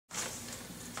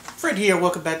Fred here,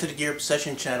 welcome back to the Gear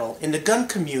Obsession channel. In the gun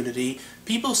community,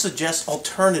 people suggest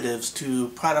alternatives to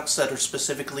products that are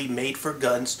specifically made for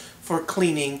guns for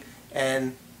cleaning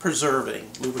and preserving,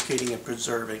 lubricating and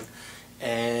preserving.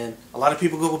 And a lot of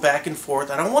people go back and forth.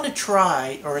 I don't want to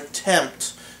try or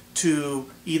attempt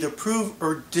to either prove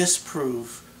or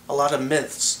disprove a lot of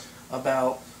myths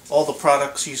about all the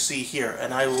products you see here.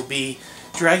 And I will be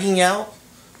dragging out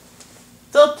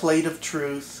the plate of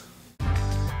truth.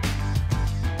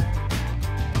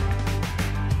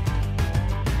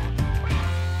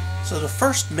 So the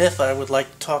first myth I would like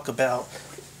to talk about,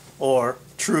 or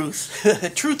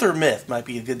truth, truth or myth might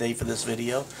be a good name for this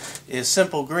video, is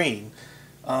Simple Green.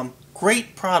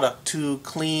 Great product to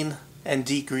clean and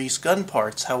degrease gun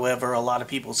parts. However, a lot of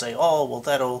people say, oh, well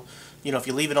that'll, if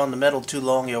you leave it on the metal too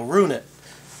long, you'll ruin it.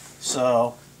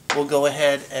 So we'll go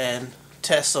ahead and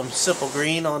test some Simple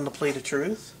Green on the plate of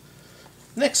truth.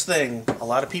 Next thing, a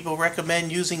lot of people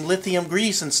recommend using lithium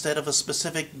grease instead of a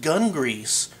specific gun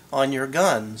grease on your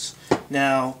guns.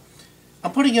 Now,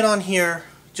 I'm putting it on here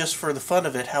just for the fun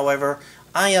of it. However,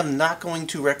 I am not going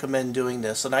to recommend doing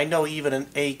this, and I know even an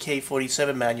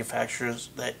AK-47 manufacturers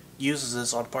that uses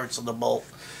this on parts of the bolt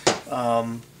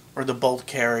or the bolt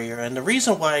carrier. And the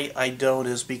reason why I don't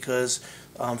is because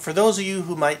for those of you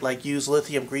who might use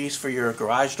lithium grease for your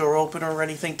garage door opener or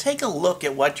anything, take a look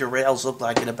at what your rails look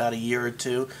like in about a year or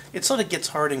two. It sort of gets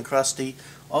hard and crusty.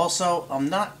 Also, I'm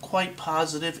not quite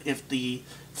positive if the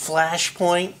flash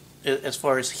point, as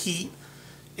far as heat,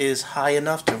 is high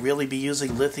enough to really be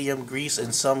using lithium grease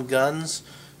in some guns.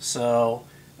 So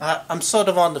I'm sort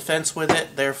of on the fence with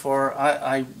it. Therefore,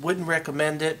 I wouldn't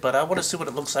recommend it, but I want to see what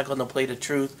it looks like on the plate of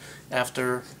truth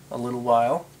after a little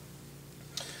while.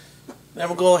 Then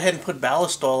we'll go ahead and put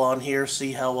ballast oil on here,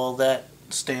 see how well that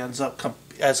stands up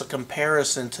as a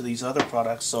comparison to these other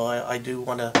products. So I do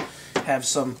want to have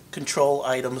some control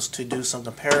items to do some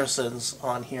comparisons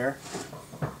on here.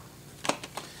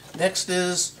 Next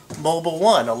is Mobile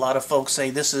One. A lot of folks say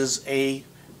this is a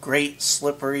great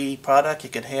slippery product.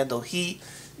 It can handle heat.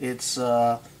 It's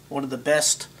one of the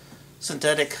best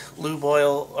synthetic lube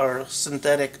oil or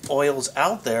synthetic oils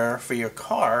out there for your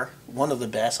car. One of the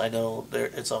best. I know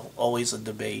it's always a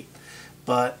debate,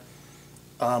 but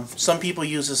some people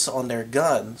use this on their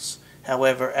guns.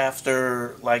 However,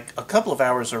 after a couple of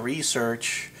hours of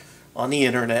research on the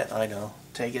internet, I know,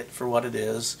 take it for what it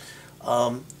is,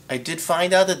 I did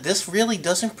find out that this really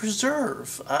doesn't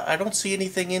preserve. I don't see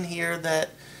anything in here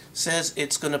that says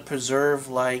it's going to preserve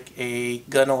like a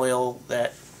gun oil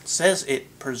that says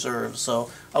it preserves. So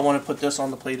I want to put this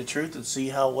on the plate of truth and see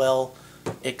how well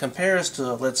it compares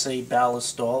to, let's say,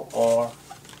 ballast oil or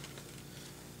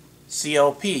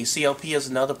CLP. CLP is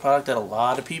another product that a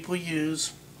lot of people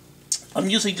use. I'm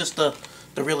using just the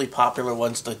really popular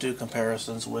ones to do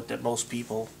comparisons with that most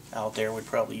people out there would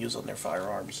probably use on their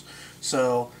firearms.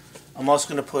 So I'm also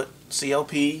going to put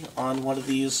CLP on one of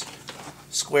these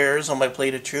squares on my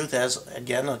plate of truth as,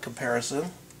 again, a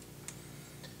comparison.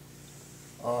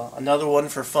 Another one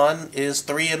for fun is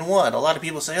 3-in-1. A lot of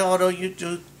people say, oh no, you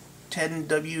do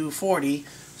 10W40,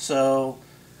 so,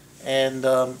 and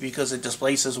because it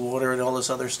displaces water and all this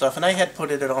other stuff. And I had put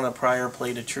it on a prior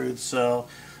plate of truth, so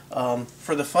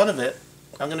for the fun of it,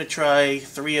 I'm going to try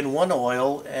 3-in-1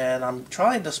 oil, and I'm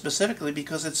trying this specifically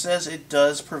because it says it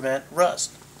does prevent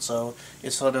rust. So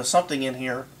it's sort of something in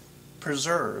here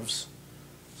preserves.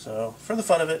 So for the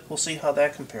fun of it, we'll see how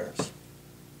that compares.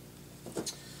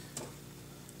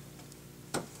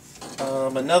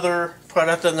 Another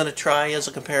product I'm going to try as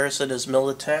a comparison is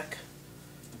Militech.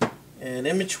 And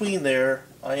in between there,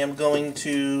 I am going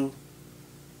to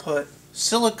put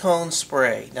silicone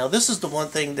spray. Now this is the one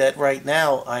thing that right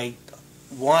now I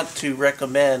want to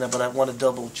recommend, but I want to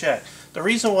double check. The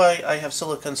reason why I have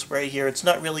silicone spray here, it's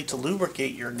not really to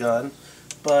lubricate your gun,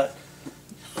 but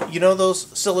you know those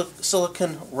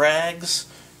silicone rags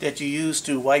that you use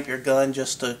to wipe your gun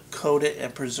just to coat it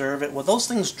and preserve it? Well, those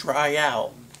things dry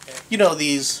out. You know,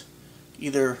 these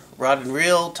either rod and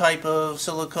reel type of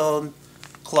silicone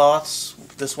cloths.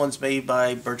 This one's made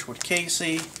by Birchwood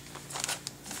Casey.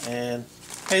 And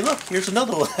hey, look, here's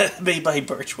another one made by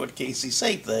Birchwood Casey.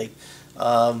 Same thing.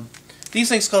 These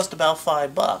things cost about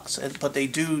 $5, but they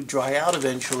do dry out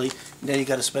eventually, and then you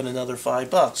got to spend another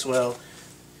 $5. Well,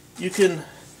 you can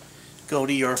go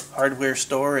to your hardware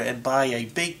store and buy a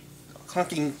big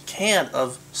clunking can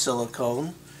of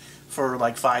silicone for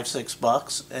like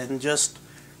 $5-6 and just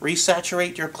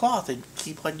resaturate your cloth and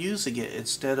keep on using it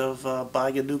instead of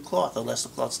buying a new cloth, unless the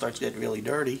cloth starts getting really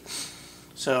dirty.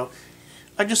 So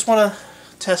I just want to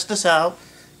test this out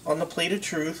on the plate of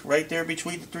truth right there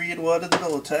between the 3-in-1 and the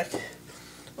Militech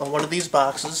on one of these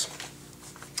boxes.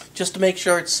 just to make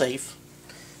sure it's safe.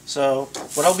 So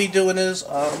what I'll be doing is,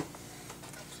 I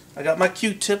got my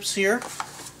Q-tips here.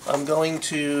 I'm going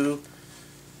to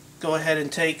go ahead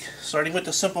and take, starting with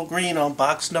the simple green on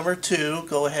box number 2,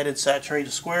 go ahead and saturate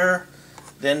a square,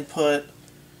 then put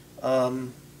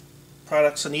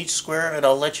products in each square, and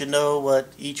I'll let you know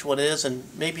what each one is, and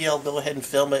maybe I'll go ahead and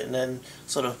film it and then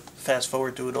sort of fast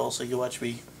forward to it all so you watch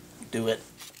me do it.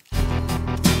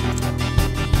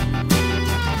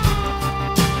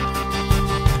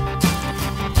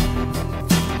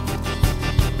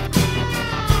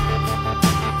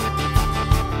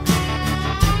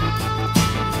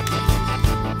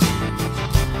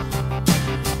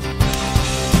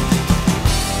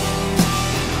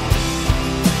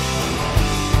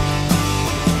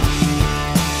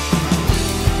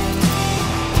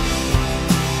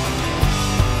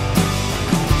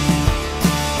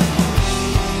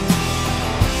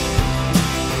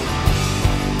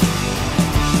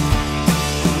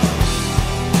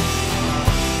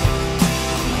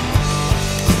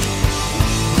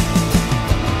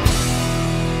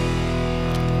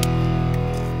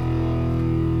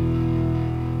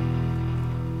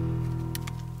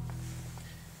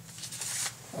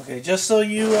 Okay, just so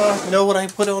you know what I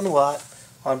put on what,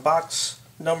 on box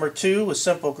number 2 was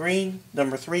simple green,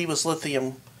 number 3 was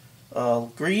lithium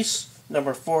grease,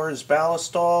 number 4 is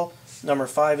ballistol, number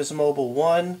 5 is mobile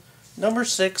 1, number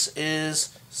 6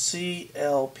 is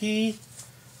CLP,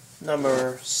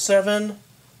 number 7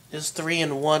 is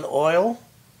 3-in-1 oil,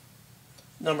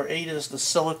 number 8 is the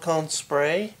silicone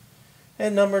spray,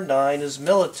 and number 9 is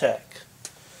Militech.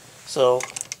 So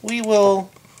we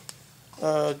will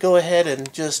go ahead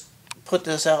and just put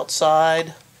this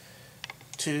outside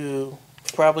to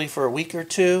probably for a week or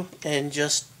two and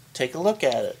just take a look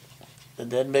at it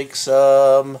and then make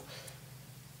some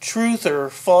truth or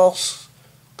false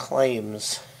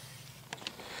claims.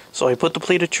 So I put the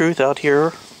plate of truth out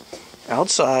here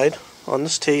outside on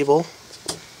this table,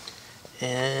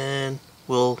 and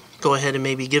we'll go ahead and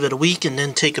maybe give it a week and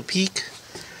then take a peek,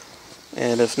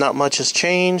 and if not much has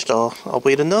changed, I'll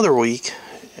wait another week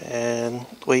and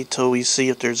wait till we see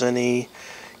if there's any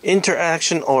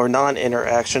interaction or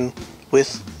non-interaction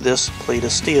with this plate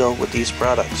of steel with these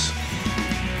products.